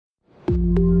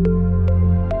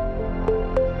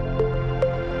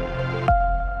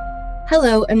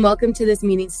Hello, and welcome to this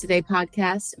Meetings Today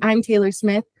podcast. I'm Taylor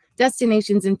Smith,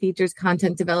 Destinations and Features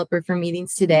content developer for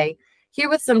Meetings Today, here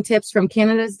with some tips from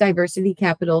Canada's diversity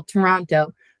capital,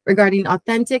 Toronto, regarding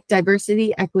authentic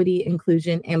diversity, equity,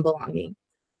 inclusion, and belonging.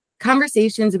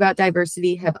 Conversations about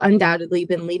diversity have undoubtedly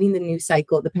been leading the news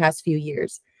cycle the past few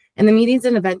years, and the meetings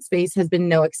and event space has been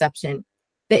no exception.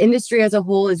 The industry as a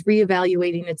whole is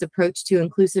reevaluating its approach to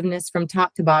inclusiveness from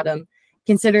top to bottom,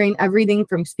 considering everything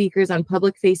from speakers on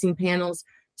public-facing panels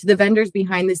to the vendors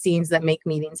behind the scenes that make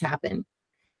meetings happen.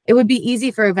 It would be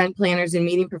easy for event planners and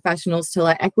meeting professionals to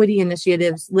let equity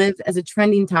initiatives live as a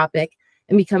trending topic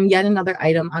and become yet another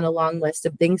item on a long list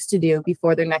of things to do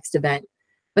before their next event.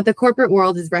 But the corporate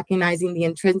world is recognizing the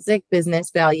intrinsic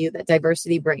business value that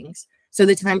diversity brings, so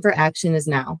the time for action is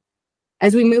now.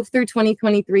 As we move through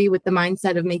 2023 with the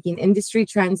mindset of making industry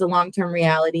trends a long-term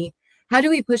reality, how do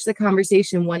we push the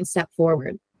conversation one step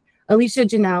forward? Alicia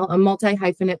Jenelle, a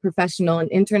multi-hyphenate professional and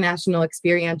international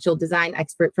experiential design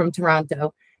expert from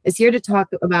Toronto, is here to talk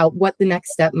about what the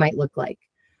next step might look like.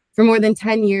 For more than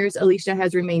 10 years, Alicia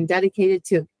has remained dedicated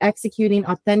to executing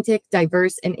authentic,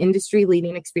 diverse, and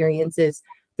industry-leading experiences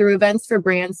through events for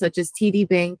brands such as TD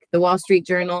Bank, The Wall Street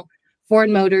Journal,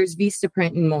 Ford Motors,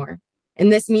 Vistaprint, and more. In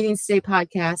this Meetings Today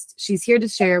podcast, she's here to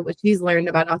share what she's learned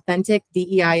about authentic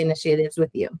DEI initiatives with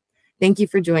you. Thank you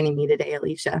for joining me today,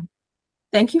 Alicia.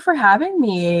 Thank you for having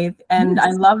me. And yes.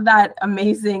 I love that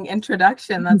amazing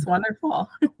introduction. That's wonderful.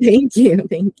 Thank you.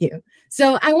 Thank you.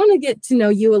 So I want to get to know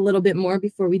you a little bit more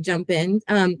before we jump in.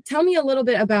 Tell me a little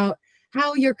bit about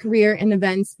how your career in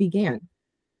events began.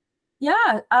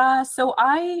 Yeah, so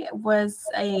I was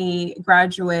a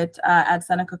graduate at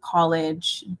Seneca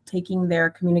College, taking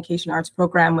their communication arts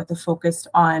program with a focus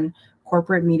on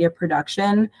corporate media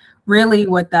production. Really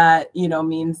what that,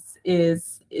 means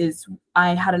is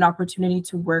I had an opportunity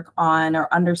to work on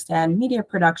or understand media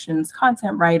productions,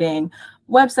 content writing,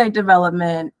 website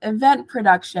development, event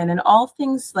production, and all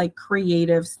things like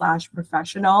creative /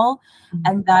 professional. Mm-hmm.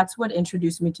 And that's what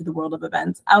introduced me to the world of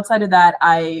events. Outside of that,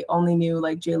 I only knew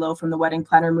like J-Lo from the Wedding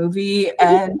Planner movie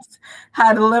and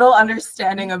had a little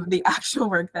understanding of the actual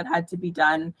work that had to be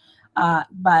done.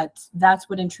 But that's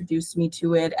what introduced me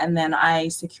to it. And then I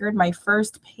secured my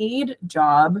first paid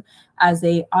job as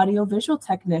a audiovisual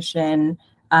technician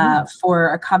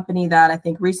for a company that I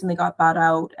think recently got bought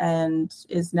out and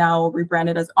is now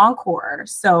rebranded as Encore.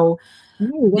 So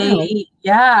and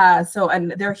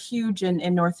they're huge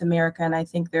in North America, and I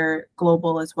think they're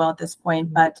global as well at this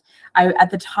point. But at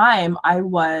the time, I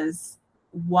was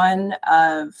one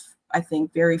of, I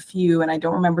think, very few, and I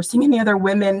don't remember seeing any other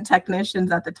women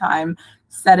technicians at the time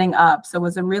setting up. So it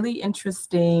was a really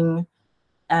interesting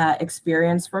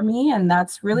experience for me. And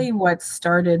that's really what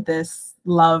started this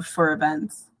love for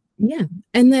events. Yeah.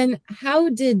 And then how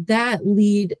did that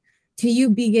lead to you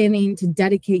beginning to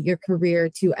dedicate your career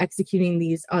to executing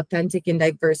these authentic and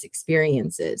diverse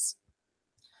experiences?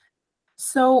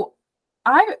 So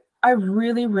I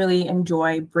really, really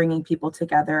enjoy bringing people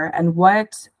together. And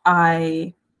what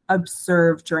I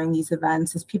observed during these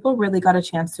events is people really got a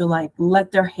chance to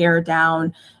let their hair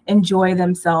down, enjoy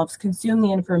themselves, consume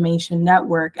the information,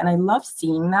 network. And I love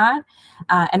seeing that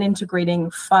and integrating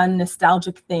fun,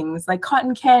 nostalgic things like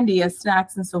cotton candy as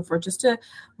snacks and so forth, just to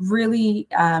really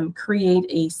create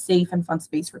a safe and fun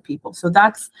space for people. So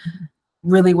that's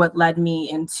really what led me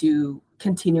into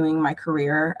continuing my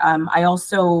career. I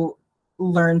also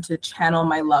learn to channel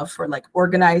my love for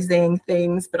organizing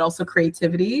things, but also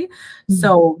creativity. Mm-hmm.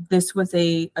 So this was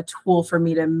a tool for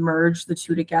me to merge the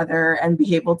two together and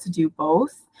be able to do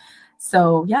both.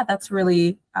 So yeah, that's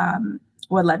really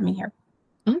what led me here.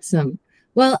 Awesome.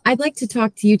 Well, I'd like to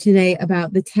talk to you today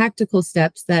about the tactical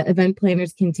steps that event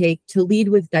planners can take to lead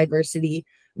with diversity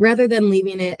rather than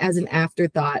leaving it as an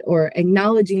afterthought or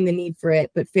acknowledging the need for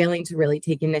it, but failing to really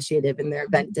take initiative in their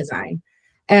event design.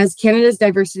 As Canada's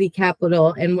diversity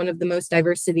capital and one of the most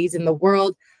diverse cities in the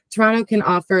world, Toronto can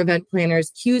offer event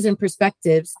planners cues and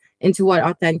perspectives into what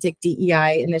authentic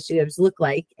DEI initiatives look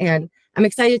like. And I'm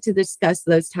excited to discuss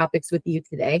those topics with you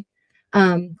today.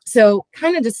 So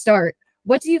kind of to start,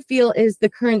 what do you feel is the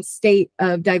current state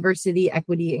of diversity,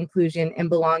 equity, inclusion, and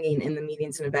belonging in the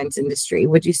meetings and events industry?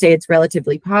 Would you say it's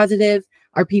relatively positive?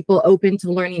 Are people open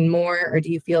to learning more, or do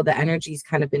you feel the energy's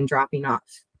kind of been dropping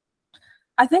off?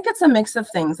 I think it's a mix of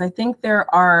things. I think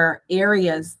there are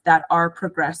areas that are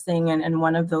progressing, and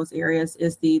one of those areas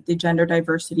is the gender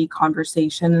diversity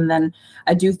conversation. And then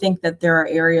I do think that there are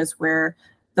areas where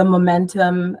the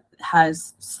momentum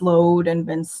has slowed and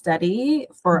been steady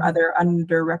for other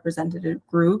underrepresented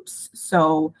groups.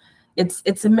 So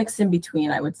it's a mix in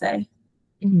between, I would say.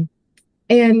 Mhm.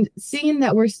 And seeing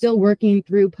that we're still working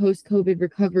through post-COVID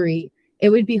recovery, it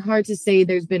would be hard to say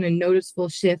there's been a noticeable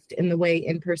shift in the way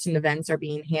in-person events are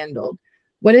being handled.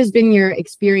 What has been your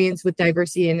experience with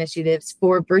diversity initiatives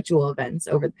for virtual events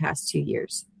over the past 2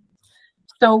 years?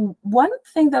 So one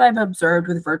thing that I've observed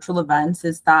with virtual events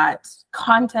is that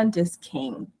content is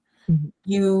king. Mhm.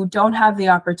 You don't have the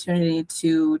opportunity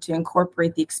to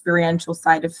incorporate the experiential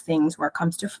side of things where it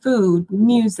comes to food,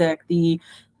 music, the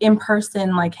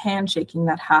in-person like handshaking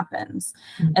that happens.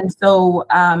 Mhm. And so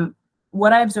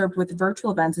what I observed with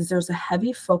virtual events is there's a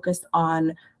heavy focus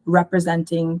on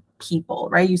representing people,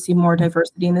 right? You see more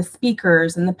diversity in the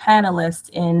speakers and the panelists,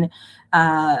 in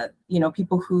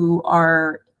people who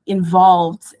are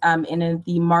involved in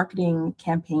the marketing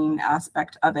campaign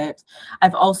aspect of it.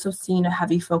 I've also seen a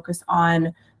heavy focus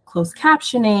on closed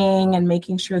captioning and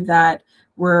making sure that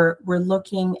we're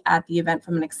looking at the event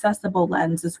from an accessible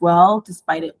lens as well,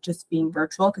 despite it just being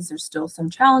virtual, because there's still some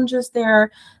challenges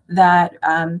there that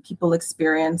people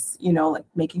experience, like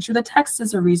making sure the text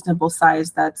is a reasonable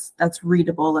size that's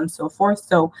readable and so forth.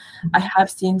 So I have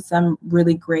seen some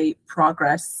really great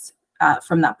progress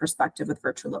from that perspective with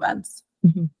virtual events.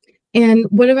 Mhm. And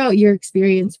what about your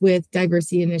experience with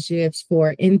diversity initiatives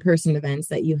for in-person events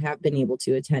that you have been able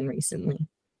to attend recently?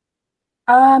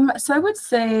 So I would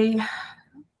say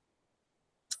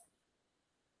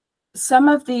some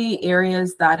of the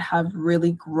areas that have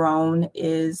really grown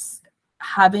is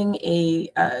having a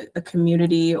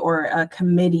community or a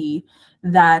committee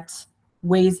that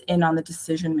weighs in on the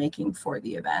decision making for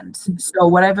the event. So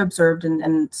what I've observed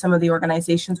in some of the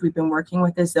organizations we've been working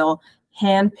with is they'll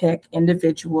handpick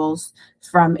individuals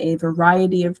from a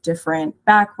variety of different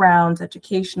backgrounds,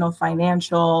 educational,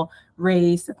 financial,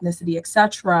 race, ethnicity,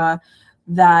 etc.,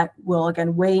 that will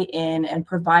again weigh in and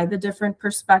provide the different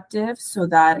perspectives, so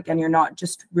that again you're not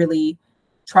just really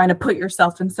trying to put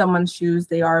yourself in someone's shoes.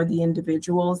 They are the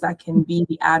individuals that can be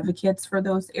the advocates for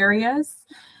those areas.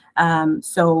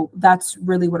 So that's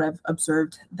really what I've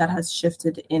observed that has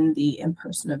shifted in the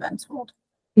in-person events world.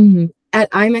 Mm-hmm.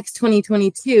 At IMEX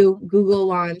 2022, Google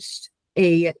launched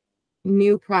a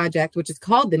new project, which is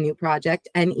called the New Project,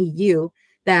 NEU,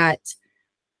 that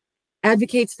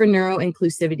advocates for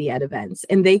neuro-inclusivity at events.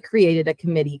 And they created a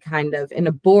committee kind of and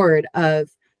a board of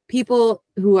people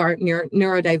who are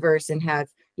neurodiverse and have,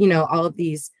 all of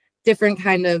these different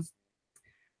kind of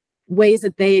ways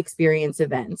that they experience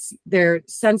events. They're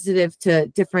sensitive to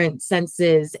different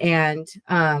senses, and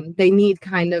they need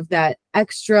kind of that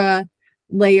extra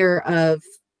layer of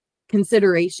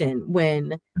consideration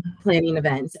when planning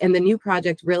events. And the New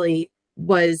Project really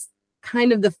was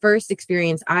kind of the first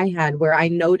experience I had where I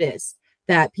noticed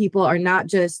that people are not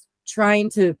just trying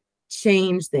to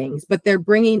change things, but they're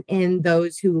bringing in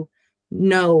those who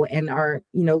know and are,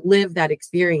 live that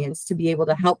experience to be able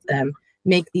to help them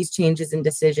make these changes and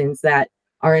decisions that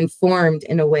are informed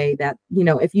in a way that,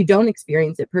 if you don't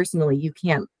experience it personally, you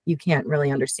can't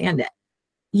really understand it.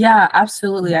 Yeah,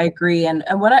 absolutely. I agree. And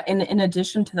what in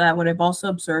addition to that, what I've also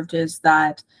observed is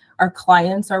that our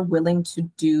clients are willing to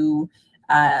do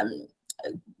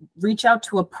reach out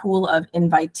to a pool of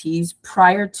invitees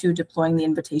prior to deploying the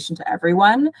invitation to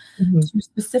everyone, to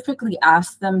specifically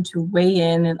ask them to weigh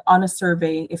in on a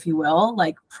survey, if you will,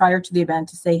 like prior to the event,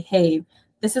 to say, hey,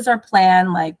 this is our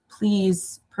plan, like,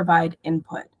 please provide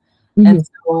input. And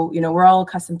so, we're all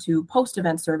accustomed to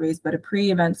post-event surveys, but a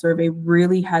pre-event survey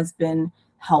really has been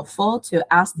helpful to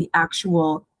ask the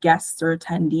actual guests or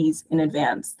attendees in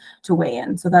advance to weigh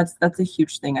in. So that's a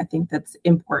huge thing. I think that's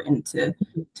important to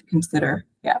consider.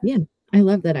 Yeah, I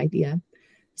love that idea.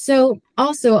 So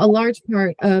also a large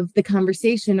part of the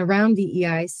conversation around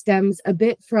DEI stems a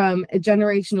bit from a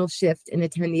generational shift in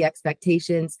attendee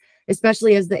expectations,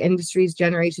 especially as the industry's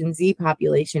Generation Z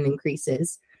population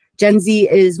increases. Gen Z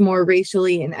is more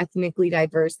racially and ethnically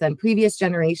diverse than previous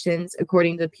generations,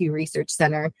 according to the Pew Research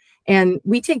Center. And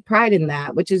we take pride in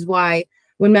that, which is why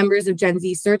when members of Gen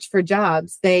Z search for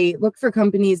jobs, they look for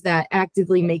companies that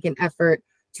actively make an effort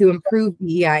to improve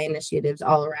DEI initiatives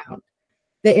all around.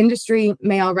 The industry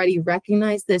may already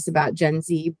recognize this about Gen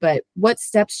Z, but what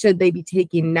steps should they be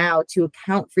taking now to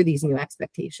account for these new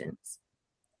expectations?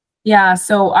 Yeah,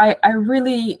 so I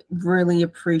really, really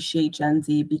appreciate Gen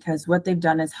Z, because what they've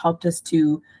done is helped us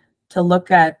to look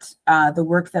at the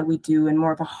work that we do in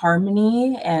more of a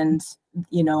harmony, and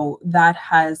that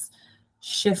has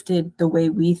shifted the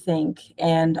way we think.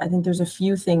 And I think there's a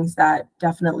few things that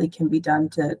definitely can be done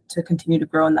to continue to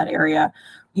grow in that area.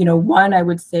 One I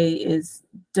would say is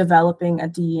developing a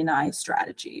DE&I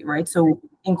strategy, right? So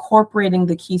incorporating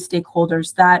the key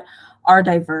stakeholders that are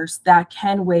diverse that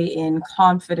can weigh in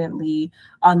confidently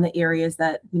on the areas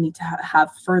that we need to have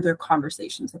further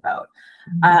conversations about.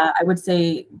 I would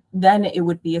say then it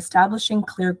would be establishing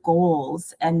clear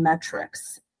goals and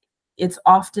metrics. It's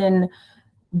often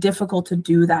difficult to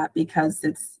do that because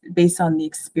it's based on the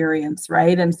experience,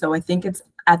 right? And so I think it's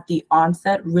at the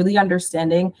onset, really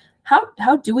understanding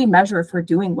how do we measure if we're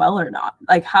doing well or not?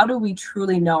 Like, how do we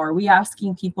truly know? Are we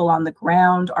asking people on the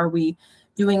ground? Are we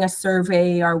doing a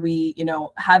survey? Are we,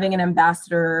 having an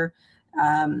ambassador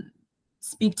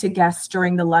speak to guests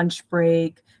during the lunch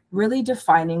break? Really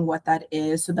defining what that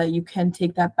is so that you can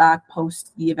take that back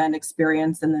post the event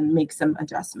experience and then make some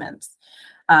adjustments.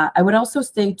 I would also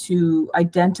say to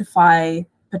identify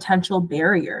potential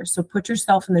barriers. So put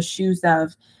yourself in the shoes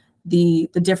of the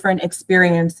different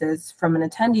experiences from an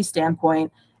attendee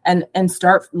standpoint, and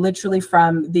start literally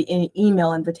from the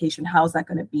email invitation. How's that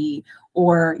going to be?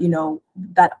 Or,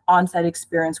 that on-site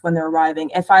experience when they're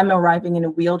arriving. If I'm arriving in a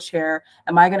wheelchair,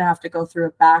 am I going to have to go through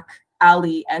a back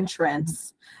alley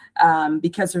entrance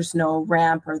because there's no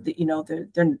ramp, or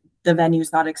the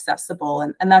venue's not accessible,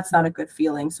 and that's not a good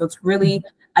feeling. So it's really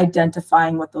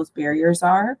identifying what those barriers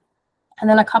are. And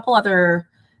then a couple other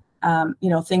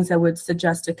things I would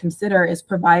suggest to consider is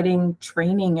providing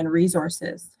training and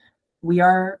resources. We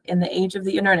are in the age of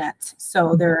the internet,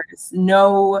 so there is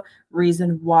no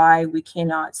reason why we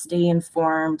cannot stay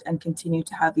informed and continue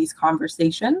to have these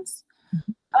conversations.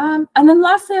 And then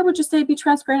lastly, I would just say be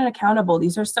transparent and accountable.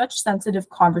 These are such sensitive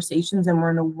conversations, and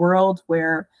we're in a world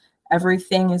where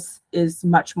everything is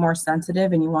much more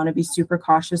sensitive, and you want to be super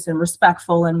cautious and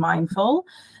respectful and mindful.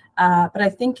 But I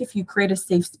think if you create a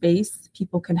safe space,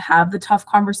 people can have the tough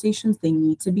conversations they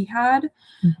need to be had.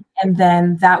 And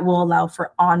then that will allow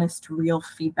for honest, real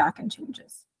feedback and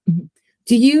changes.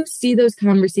 Do you see those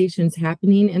conversations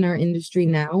happening in our industry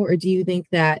now? Or do you think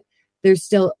that there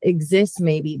still exists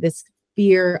maybe this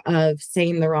fear of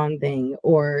saying the wrong thing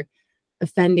or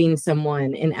offending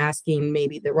someone and asking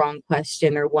maybe the wrong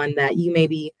question, or one that you may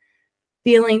be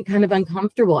feeling kind of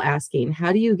uncomfortable asking?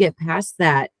 How do you get past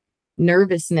that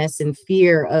nervousness and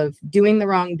fear of doing the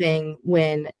wrong thing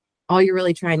when all you're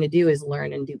really trying to do is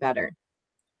learn and do better?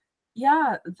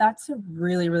 Yeah, that's a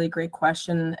really, really great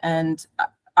question. And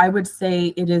I would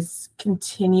say it is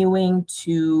continuing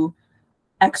to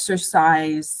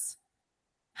exercise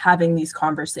having these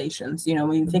conversations.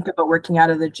 When you think about working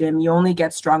out of the gym, you only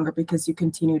get stronger because you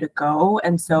continue to go.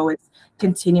 And so it's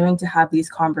continuing to have these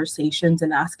conversations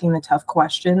and asking the tough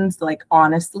questions, like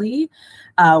honestly.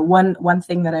 One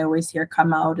thing that I always hear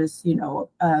come out is,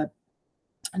 a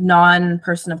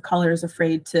non-person of color is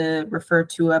afraid to refer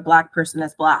to a Black person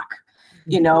as Black,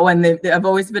 and I've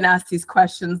always been asked these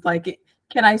questions like,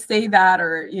 can I say that?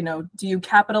 Or, do you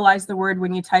capitalize the word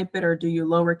when you type it, or do you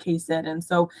lowercase it? And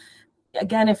so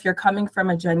again, if you're coming from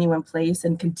a genuine place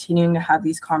and continuing to have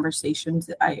these conversations,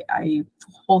 I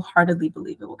wholeheartedly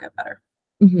believe it will get better.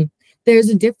 There's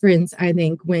a difference, I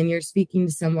think, when you're speaking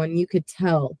to someone, you could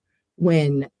tell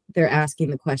when they're asking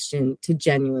the question to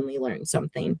genuinely learn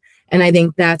something. And I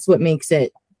think that's what makes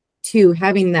it, too,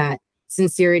 having that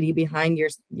sincerity behind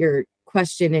your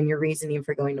question and your reasoning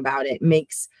for going about it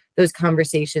makes those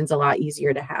conversations a lot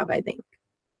easier to have, I think.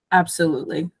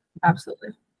 Absolutely.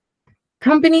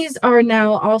 Companies are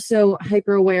now also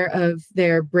hyper aware of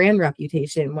their brand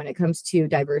reputation when it comes to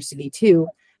diversity too,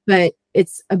 but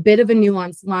it's a bit of a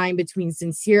nuanced line between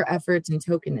sincere efforts and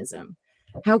tokenism.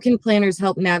 How can planners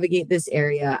help navigate this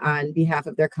area on behalf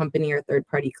of their company or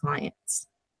third-party clients?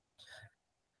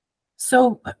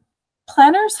 So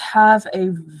planners have a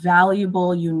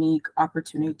valuable, unique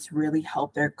opportunity to really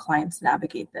help their clients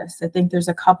navigate this. I think there's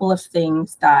a couple of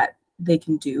things that they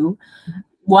can do.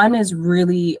 One is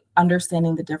really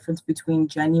understanding the difference between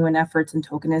genuine efforts and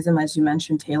tokenism, as you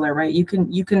mentioned, Taylor, right? You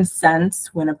can sense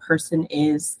when a person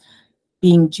is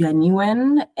being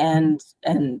genuine and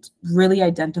really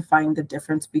identifying the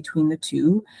difference between the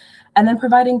two, and then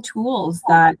providing tools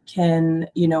that can,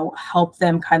 help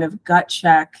them kind of gut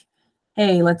check,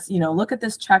 hey, let's, look at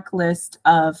this checklist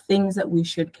of things that we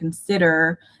should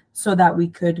consider so that we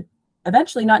could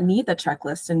eventually not need the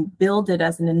checklist and build it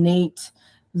as an innate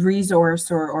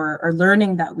resource or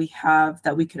learning that we have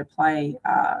that we could apply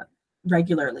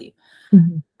regularly.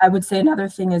 I would say another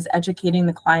thing is educating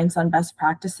the clients on best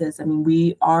practices. I mean,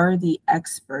 we are the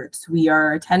experts. We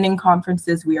are attending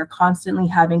conferences. We are constantly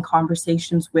having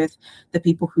conversations with the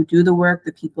people who do the work,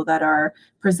 the people that are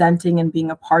presenting and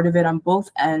being a part of it on both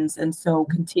ends. And so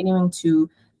continuing to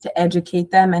to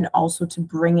educate them and also to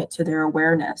bring it to their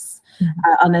awareness.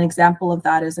 And an example of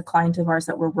that is a client of ours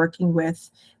that we're working with.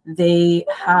 They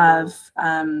have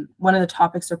one of the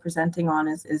topics they're presenting on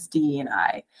is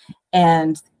DE&I,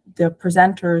 and the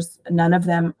presenters, none of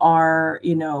them are,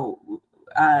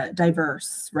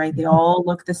 diverse, right? They all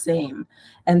look the same.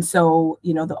 And so,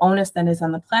 the onus then is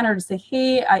on the planner to say,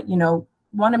 hey, I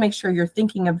want to make sure you're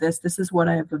thinking of this. This is what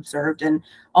I've observed. And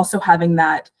also having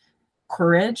that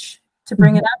courage to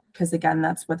bring it up, because again,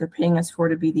 that's what they're paying us for,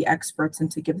 to be the experts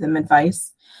and to give them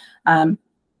advice. I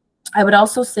would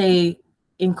also say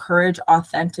encourage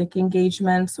authentic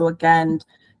engagement. So again,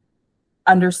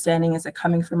 understanding, is it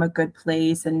coming from a good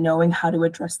place, and knowing how to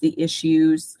address the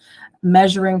issues,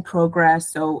 measuring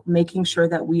progress. So making sure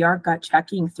that we are gut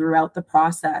checking throughout the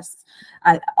process.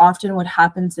 Often what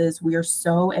happens is we are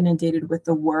so inundated with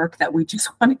the work that we just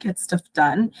want to get stuff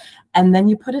done. And then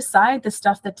you put aside the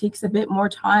stuff that takes a bit more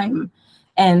time.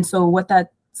 And so what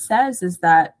that says is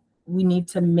that we need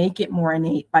to make it more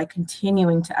innate by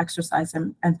continuing to exercise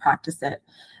and practice it.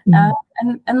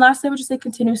 And lastly, I would just say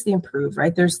continuously improve,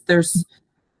 right? There's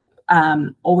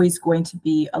always going to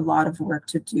be a lot of work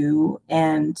to do.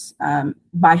 And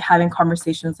by having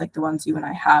conversations like the ones you and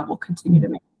I have, we'll continue to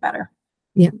make it better.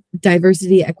 Yeah.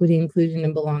 Diversity, equity, inclusion,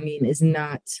 and belonging is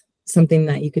not something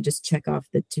that you could just check off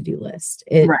the to-do list.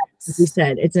 Right. As you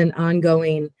said, it's an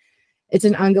ongoing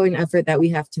effort that we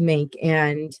have to make.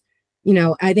 And,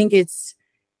 I think it's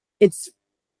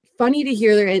funny to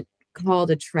hear it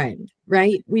called a trend,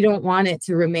 right? We don't want it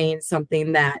to remain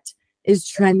something that is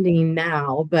trending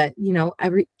now, but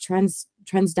every trends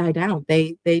die down.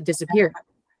 They disappear.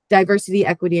 Diversity,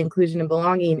 equity, inclusion, and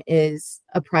belonging is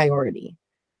a priority.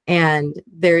 And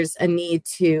there's a need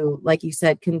to, like you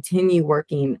said, continue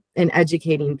working and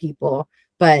educating people.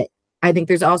 But I think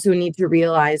there's also a need to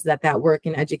realize that work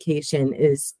in education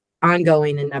is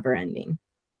ongoing and never ending.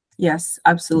 Yes,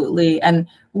 absolutely. And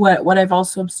what I've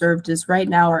also observed is right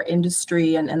now our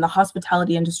industry and the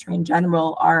hospitality industry in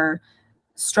general are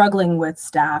struggling with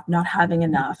staff not having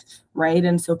enough, right?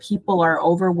 And so people are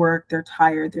overworked, they're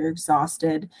tired, they're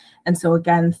exhausted. And so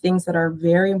again, things that are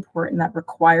very important that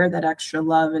require that extra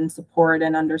love and support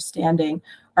and understanding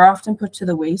are often put to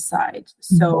the wayside.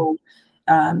 So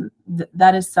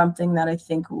that is something that I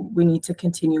think we need to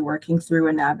continue working through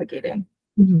and navigating.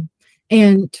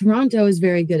 And Toronto is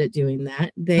very good at doing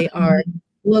that. They are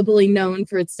globally known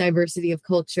for its diversity of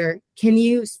culture. Can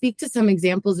you speak to some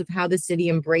examples of how the city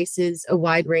embraces a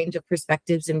wide range of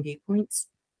perspectives and viewpoints?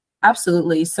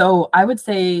 Absolutely. So I would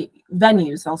say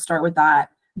venues, I'll start with that.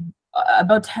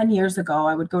 About 10 years ago,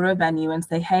 I would go to a venue and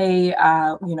say, hey,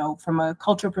 from a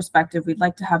cultural perspective, we'd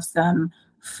like to have some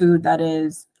food that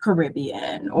is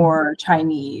Caribbean or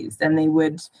Chinese, and they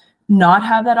would not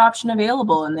have that option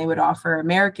available, and they would offer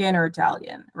American or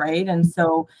Italian, right? And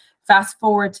so fast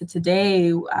forward to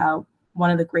today, one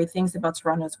of the great things about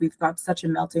Toronto is we've got such a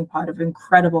melting pot of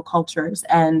incredible cultures,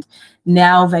 and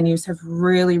now venues have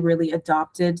really, really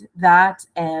adopted that.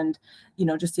 And,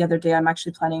 just the other day, I'm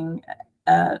actually planning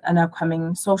an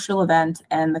upcoming social event,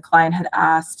 and the client had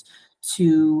asked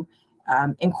to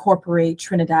incorporate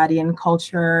Trinidadian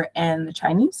culture and the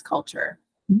Chinese culture.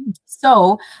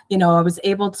 So, I was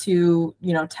able to,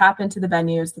 tap into the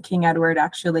venues, the King Edward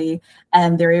actually,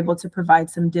 and they're able to provide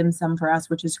some dim sum for us,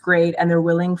 which is great. And they're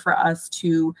willing for us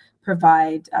to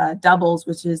provide doubles,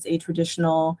 which is a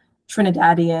traditional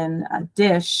Trinidadian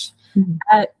dish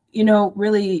at,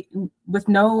 really with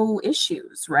no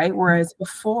issues, right? Whereas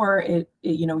before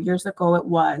years ago it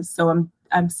was. So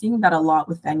I'm seeing that a lot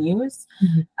with venues,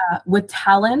 with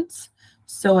talent.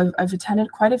 So I've attended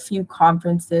quite a few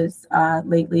conferences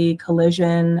lately,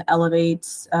 Collision, Elevate,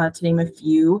 to name a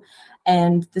few,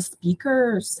 and the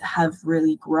speakers have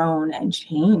really grown and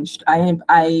changed.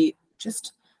 I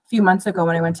just a few months ago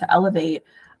when I went to Elevate,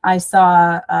 I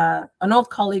saw an old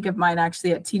colleague of mine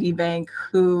actually at TD Bank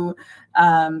who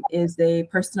is a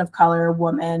person of color, a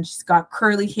woman. She's got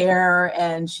curly hair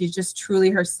and she's just truly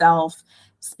herself,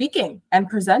 speaking and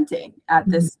presenting at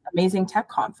this amazing tech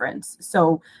conference.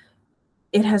 So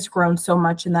it has grown so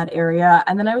much in that area.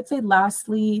 And then I would say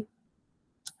lastly,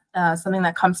 something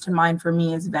that comes to mind for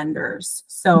me is vendors.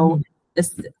 So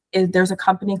there's a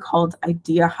company called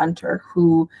Idea Hunter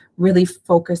who really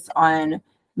focus on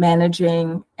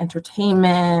managing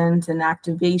entertainment and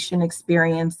activation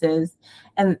experiences.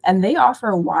 And they offer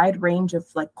a wide range of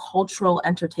cultural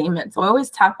entertainment. So I always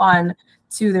tap on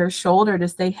to their shoulder to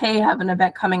say, hey, I have an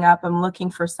event coming up. I'm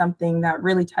looking for something that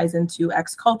really ties into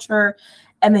X culture.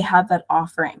 And they have that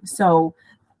offering. So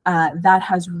that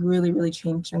has really, really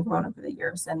changed and grown over the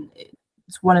years. And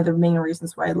it's one of the main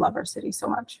reasons why I love our city so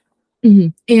much.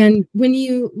 And when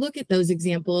you look at those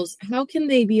examples, how can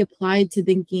they be applied to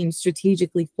thinking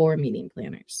strategically for meeting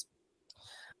planners?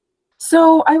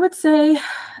 So I would say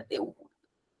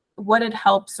what it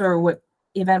helps, or what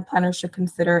event planners should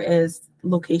consider, is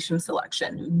location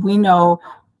selection. We know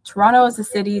Toronto is a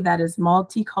city that is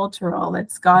multicultural.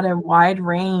 It's got a wide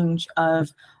range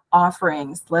of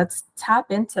offerings. Let's tap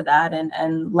into that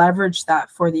and leverage that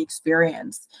for the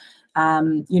experience.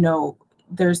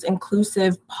 There's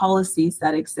inclusive policies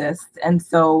that exist. And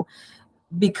so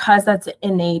because that's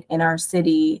innate in our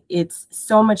city, it's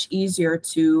so much easier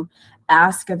to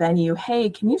ask a venue, hey,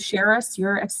 can you share us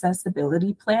your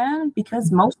accessibility plan? Because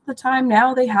most of the time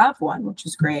now they have one, which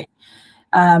is great.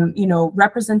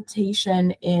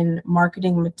 Representation in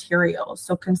marketing materials.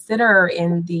 So consider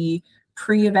in the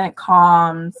pre-event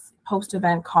comms,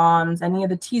 post-event comms, any of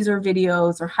the teaser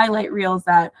videos or highlight reels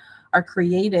that are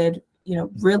created,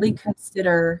 really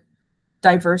consider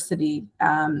diversity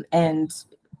and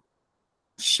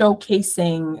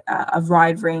showcasing a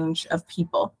wide range of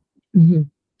people.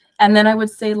 And then I would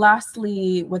say,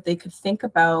 lastly, what they could think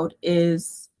about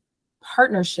is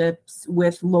partnerships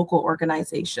with local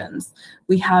organizations.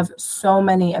 We have so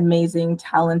many amazing,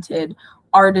 talented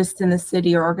artists in the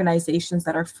city, or organizations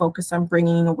that are focused on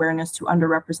bringing awareness to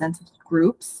underrepresented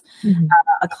groups.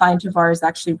 A client of ours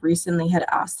actually recently had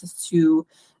asked us to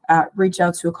reach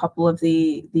out to a couple of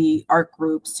the art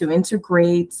groups to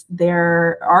integrate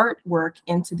their artwork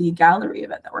into the gallery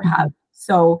event that we're having.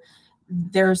 So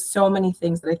there's so many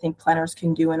things that I think planners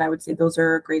can do, and I would say those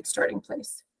are a great starting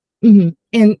place. And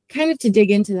kind of to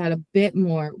dig into that a bit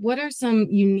more, what are some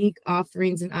unique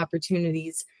offerings and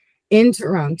opportunities in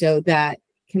Toronto that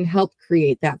can help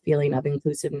create that feeling of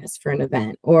inclusiveness for an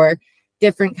event, or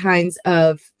different kinds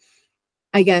of,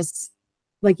 I guess,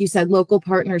 like you said, local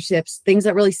partnerships, things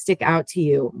that really stick out to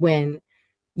you when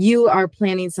you are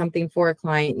planning something for a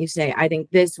client? You say, I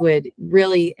think this would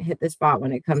really hit the spot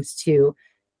when it comes to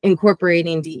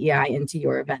incorporating DEI into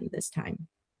your event this time.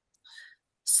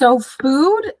 So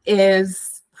food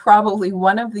is probably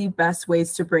one of the best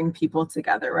ways to bring people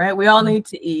together, right? We all need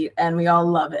to eat and we all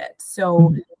love it.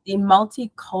 So the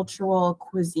multicultural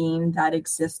cuisine that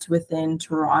exists within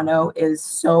Toronto is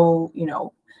so,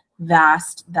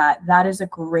 vast, that is a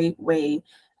great way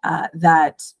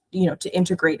to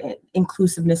integrate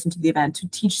inclusiveness into the event, to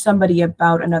teach somebody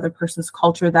about another person's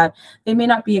culture that they may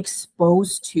not be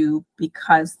exposed to,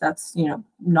 because that's,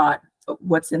 not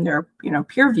what's in their,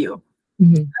 peer view.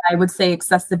 I would say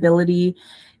accessibility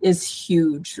is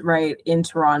huge, right, in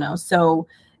Toronto. So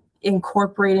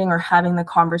incorporating or having the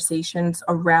conversations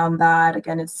around that,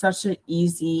 again, it's such an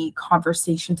easy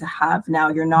conversation to have now.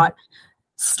 You're not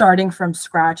starting from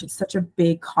scratch. It's such a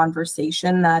big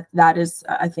conversation that is,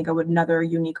 I think, another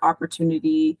unique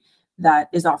opportunity that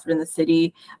is offered in the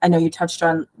city. I know you touched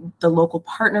on the local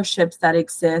partnerships that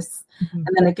exist. And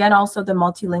then again, also the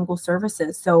multilingual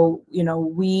services. So,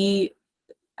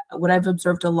 what I've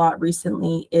observed a lot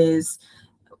recently is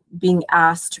being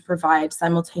asked to provide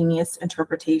simultaneous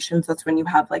interpretations. That's when you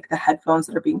have like the headphones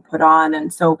that are being put on.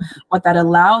 And so what that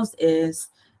allows is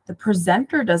the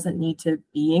presenter doesn't need to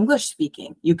be English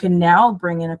speaking. You can now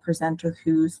bring in a presenter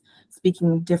who's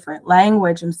speaking different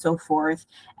language and so forth,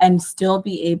 and still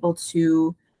be able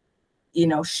to,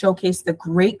 showcase the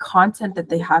great content that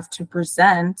they have to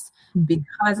present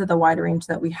because of the wide range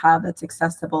that we have that's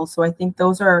accessible. So I think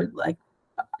those are like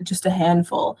just a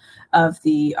handful of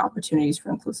the opportunities for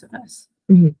inclusiveness.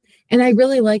 And I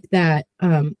really like that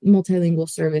multilingual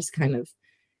service kind of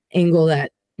angle,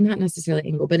 that not necessarily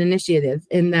angle, but initiative,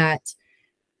 in that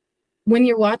when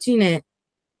you're watching it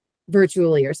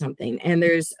virtually or something and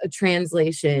there's a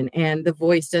translation and the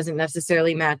voice doesn't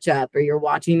necessarily match up, or you're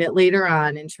watching it later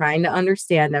on and trying to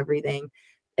understand everything,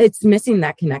 it's missing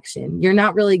that connection. You're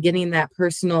not really getting that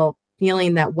personal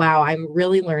feeling that, wow, I'm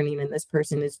really learning and this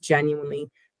person is genuinely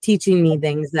teaching me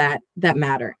things that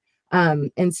matter.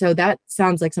 And so that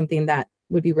sounds like something that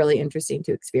would be really interesting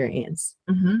to experience.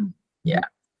 Yeah.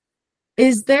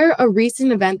 Is there a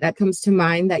recent event that comes to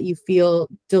mind that you feel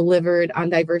delivered on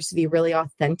diversity really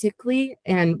authentically?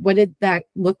 And what did that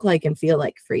look like and feel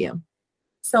like for you?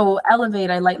 So Elevate,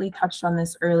 I lightly touched on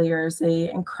this earlier, is an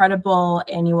incredible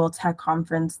annual tech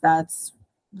conference that's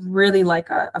really like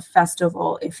a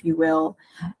festival, if you will.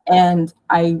 And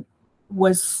I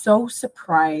was so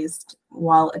surprised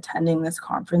while attending this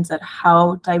conference at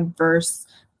how diverse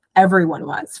everyone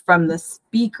was, from the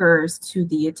speakers to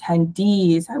the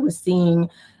attendees. I was seeing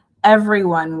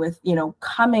everyone with,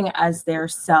 coming as their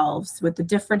selves, with the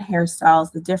different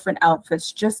hairstyles, the different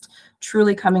outfits, just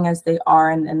truly coming as they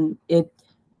are. And it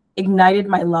ignited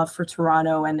my love for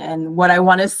Toronto and what I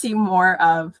want to see more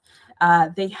of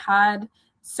They had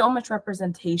so much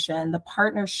representation, the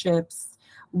partnerships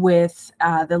with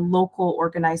the local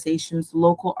organizations,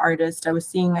 local artists. I was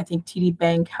seeing, I think TD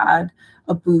Bank had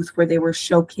a booth where they were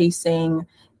showcasing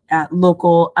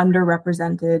local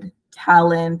underrepresented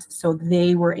talent. So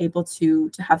they were able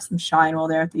to have some shine while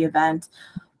they're at the event.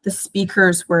 The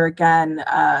speakers were, again,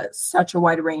 such a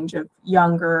wide range of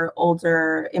younger,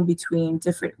 older, in between,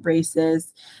 different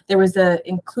races. There was a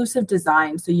inclusive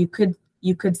design. So you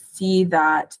could see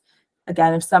that,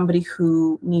 again, if somebody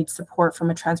who needs support from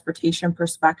a transportation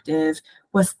perspective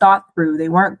was thought through, they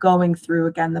weren't going through,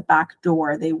 again, the back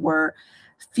door. They were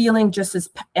feeling just as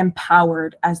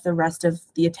empowered as the rest of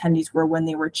the attendees were when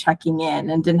they were checking in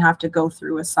and didn't have to go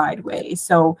through a side way.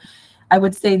 So I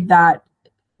would say that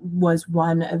was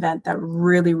one event that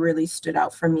really, really stood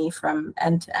out for me from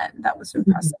end to end. That was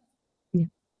impressive. Yeah.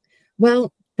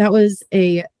 Well, that was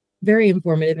a very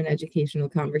informative and educational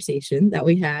conversation that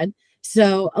we had.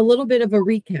 So a little bit of a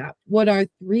recap. What are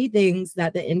 3 things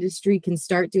that the industry can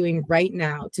start doing right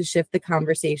now to shift the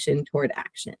conversation toward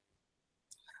action?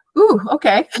 Ooh,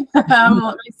 okay. Let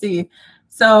me see.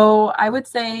 So I would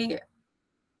say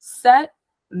set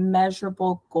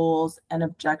measurable goals and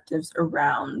objectives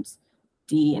around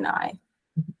DE&I.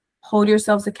 Hold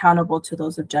yourselves accountable to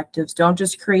those objectives. Don't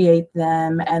just create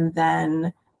them and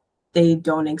then they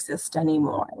don't exist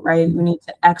anymore, right? You need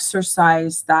to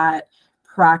exercise that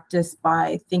practice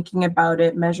by thinking about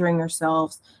it, measuring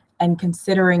yourselves, and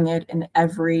considering it in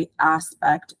every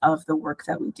aspect of the work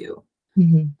that we do.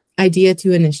 Mm-hmm. Idea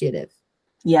to initiative.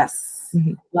 Yes,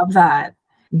 Mm-hmm. Love that.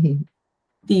 Mm-hmm.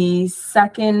 The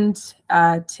second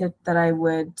tip that I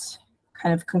would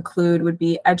kind of conclude would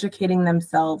be educating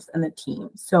themselves and the team.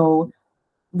 So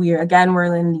we're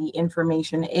in the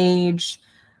information age.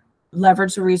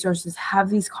 Leverage the resources, have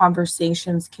these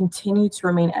conversations, continue to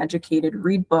remain educated,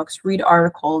 read books, read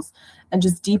articles, and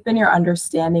just deepen your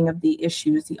understanding of the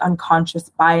issues, the unconscious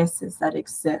biases that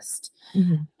exist.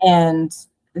 Mm-hmm. And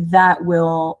that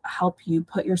will help you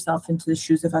put yourself into the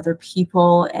shoes of other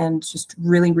people and just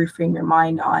really reframe your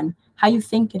mind on how you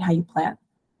think and how you plan.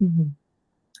 Mm-hmm.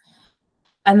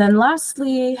 And then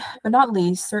lastly, but not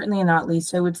least, certainly not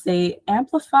least, I would say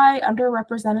amplify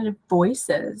underrepresented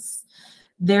voices.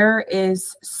 There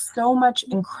is so much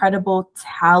incredible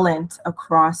talent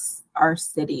across our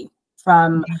city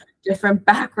from different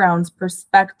backgrounds,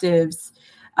 perspectives,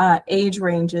 age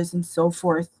ranges, and so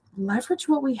forth. Leverage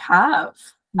what we have.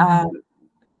 Mm-hmm.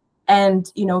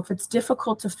 And, if it's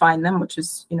difficult to find them, which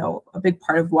is, a big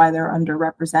part of why they're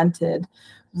underrepresented,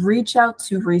 reach out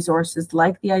to resources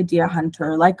like the Idea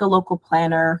Hunter, like a local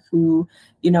planner who,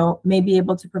 may be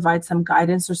able to provide some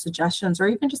guidance or suggestions, or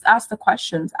even just ask the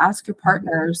questions, ask your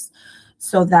partners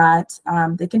so that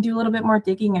they can do a little bit more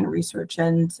digging and research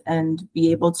and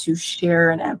be able to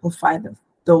share and amplify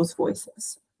those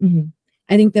voices. Mm-hmm.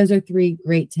 I think those are 3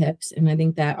 great tips. And I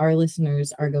think that our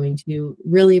listeners are going to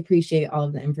really appreciate all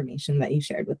of the information that you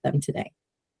shared with them today.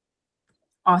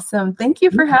 Awesome. Thank you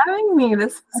for having me.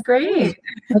 This was great.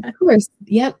 Of course.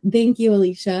 Yep. Thank you,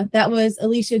 Alicia. That was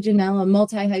Alicia Jenelle, a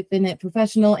multi-hyphenate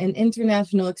professional and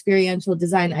international experiential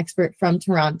design expert from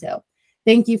Toronto.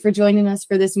 Thank you for joining us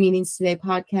for this Meetings Today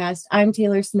podcast. I'm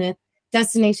Taylor Smith,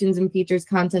 Destinations and Features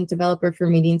content developer for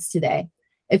Meetings Today.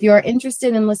 If you are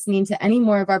interested in listening to any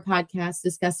more of our podcasts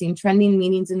discussing trending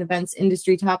meetings and events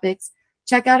industry topics,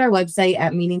 check out our website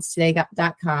at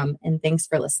meetingstoday.com. And thanks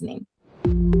for listening.